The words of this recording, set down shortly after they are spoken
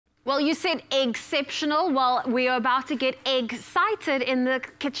Well, you said exceptional. Well, we are about to get excited in the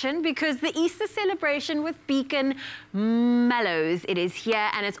kitchen because the Easter celebration with Beacon Mellows, it is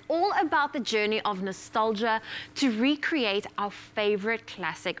here, and it's all about the journey of nostalgia to recreate our favorite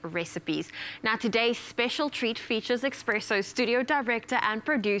classic recipes. Now, today's special treat features Expresso studio director and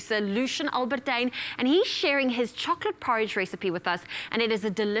producer Lucian Albertijn, and he's sharing his chocolate porridge recipe with us, and it is a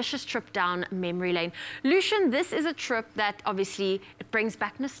delicious trip down memory lane. Lucian, this is a trip that obviously it brings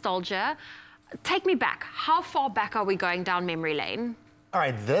back nostalgia. Take me back. How far back are we going down memory lane? All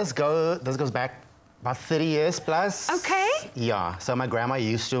right, this goes back about 30 years plus. Okay. Yeah, so my grandma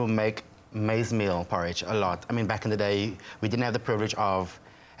used to make maize meal porridge a lot. I mean, back in the day, we didn't have the privilege of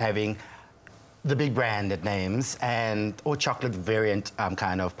having the big branded names or chocolate variant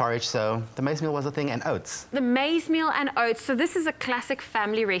kind of porridge, so the maize meal was a thing, and oats. The maize meal and oats, so this is a classic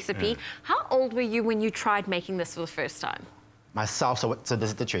family recipe. How old were you when you tried making this for the first time? Myself, so this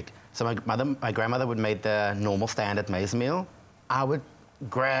is the trick. So my grandmother would make the normal standard maize meal. I would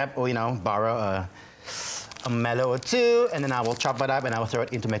grab or, borrow a mellow or two, and then I will chop it up and I will throw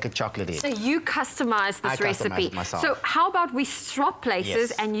it in to make it chocolatey. So you customize this recipe. It myself. So how about we swap places,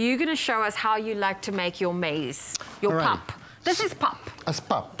 Yes. and you're going to show us how you like to make your maize, your pap. This is pap. It's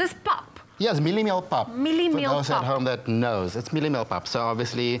pap. This pap. Yes, milli meal pap. Milli meal For those pap. at home that knows, it's milli meal pap. So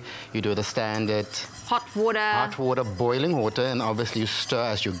obviously you do the standard Hot water, boiling water, and obviously you stir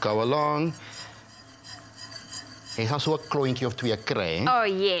as you go along. Jy gaan so 'n klontjie of twee kry. Oh,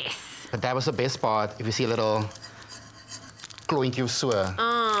 yes. But that was the best part. If you see a little klontjie of so,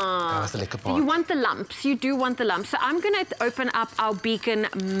 that was the lekker part. You want the lumps. You do want the lumps. So I'm going to open up our Beacon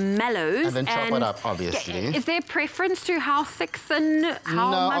Mellows. And then chop it up, obviously. Is there a preference to how thick and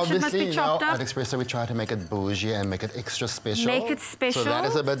how much it must be chopped up? At Expresso we try to make it bougie and make it extra special. Make it special. So that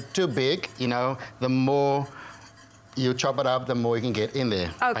is a bit too big, the more you chop it up, the more you can get in there,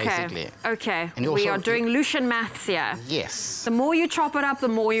 basically. Okay, And we also, are doing Lucian maths here. Yes. The more you chop it up, the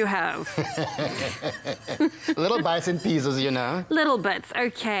more you have. Little bites and pieces, Little bits,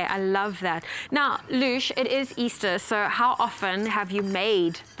 okay, I love that. Now, Lush, it is Easter, so how often have you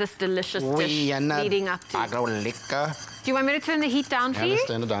made this delicious dish leading up to? Lekker. Do you want me to turn the heat down for you? Let's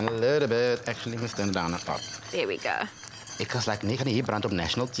turn it down a little bit. Actually, let's turn it down a lot. There we go. Because like nie gaan hier brand op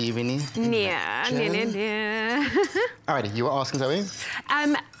national TV nie. Yeah. Alrighty, you were asking Zoe?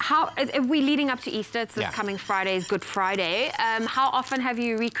 How are we leading up to Easter? It's this coming Friday, is Good Friday. How often have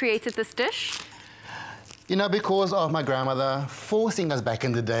you recreated this dish? Because of my grandmother forcing us back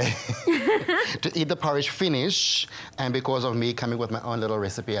in the day to eat the porridge finish, and because of me coming with my own little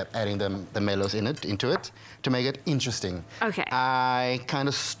recipe and adding the mellows into it to make it interesting. Okay. I kind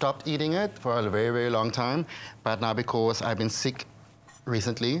of stopped eating it for a very, very long time, but now because I've been sick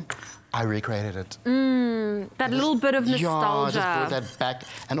recently, I recreated it. That little bit of nostalgia. Yeah, just brought that back,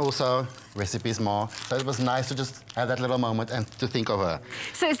 and also recipes more. So it was nice to just have that little moment and to think of her.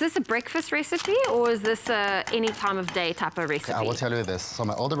 So is this a breakfast recipe, or is this a any time of day type of recipe? Okay, I will tell you this. So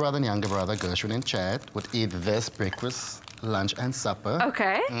my older brother and younger brother, Gershwin and Chad, would eat this breakfast, lunch and supper.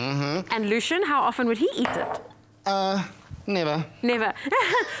 Okay. And Lucian, how often would he eat it? Never. Never.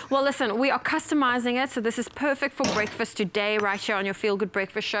 Well, listen, we are customizing it, so this is perfect for breakfast today, right here on your Feel Good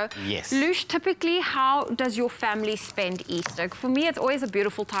Breakfast Show. Yes. Lush, typically, how does your family spend Easter? For me, it's always a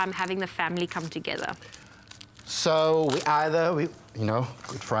beautiful time having the family come together. So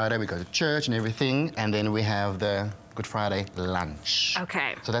Good Friday, we go to church and everything, and then we have the Good Friday lunch.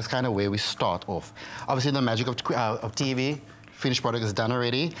 Okay. So that's kind of where we start off. Obviously, the magic of TV, finished product is done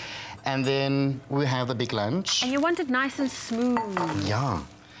already. And then we have the big lunch. And you want it nice and smooth. Yeah.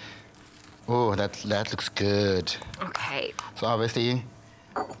 Oh, that looks good. Okay. So obviously,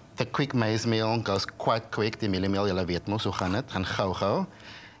 the quick maize meal goes quite quick. Die mieliemeel, julle weet mos hoe gaan dit, gaan gou.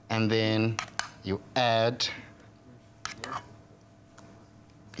 And then you add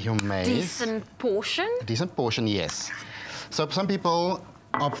your maize. Decent portion? A decent portion, yes. So some people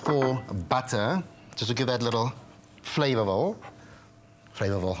opt for butter, just to give that little flavorful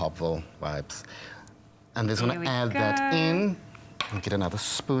hopful vibes. And just going to add that in. And get another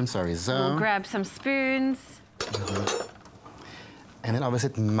spoon, sorry, Zoe. We'll grab some spoons. And then obviously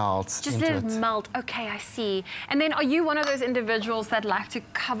it melts into it. Just let it melt. Okay, I see. And then are you one of those individuals that like to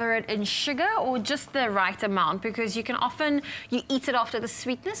cover it in sugar, or just the right amount? Because you can often, you eat it after the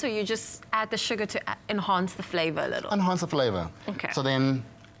sweetness, or you just add the sugar to enhance the flavor a little? Enhance the flavor. Okay. So then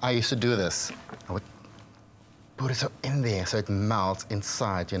I used to do this. I would put it in there so it melts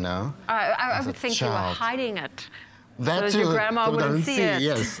inside, I would think you were hiding it. That so too. Your grandma wouldn't see it.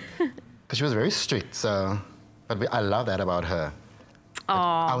 Yes. Because she was very strict, so. But I love that about her.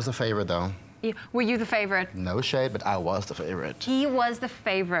 I was a favorite, though. Were you the favorite? No shade, but I was the favorite. He was the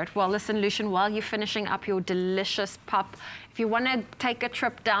favorite. Well, listen, Lucian, while you're finishing up your delicious pup, if you want to take a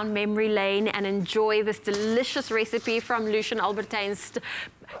trip down memory lane and enjoy this delicious recipe from Lucian Albertijn's,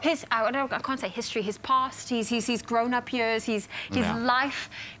 I can't say history, his past, his grown-up years, his life.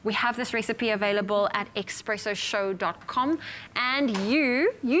 We have this recipe available at expressoshow.com, and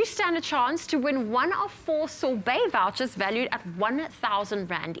you stand a chance to win one of 4 sorbet vouchers valued at 1,000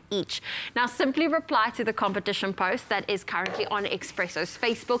 Rand each. Now, simply reply to the competition post that is currently on Expresso's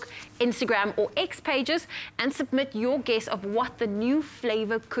Facebook, Instagram, or X pages and submit your guess of what the new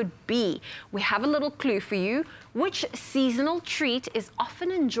flavor could be. We have a little clue for you. Which seasonal treat is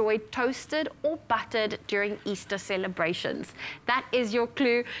often enjoyed toasted or buttered during Easter celebrations? That is your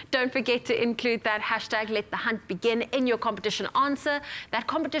clue. Don't forget to include that hashtag Let the Hunt Begin in your competition answer. That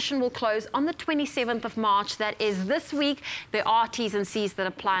competition will close on the 27th of March. That is this week. There are T's and C's that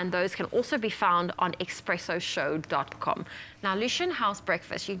apply, and those can also be found on expressoshow.com. Now, Lucian, how's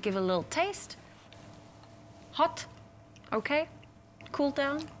breakfast? You give a little taste. Hot? Okay. Cool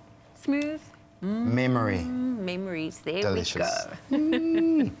down? Smooth? Memory. Memories. There Delicious. we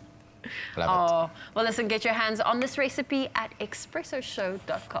go. Love it. Well, listen, get your hands on this recipe at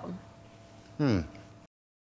expressoshow.com.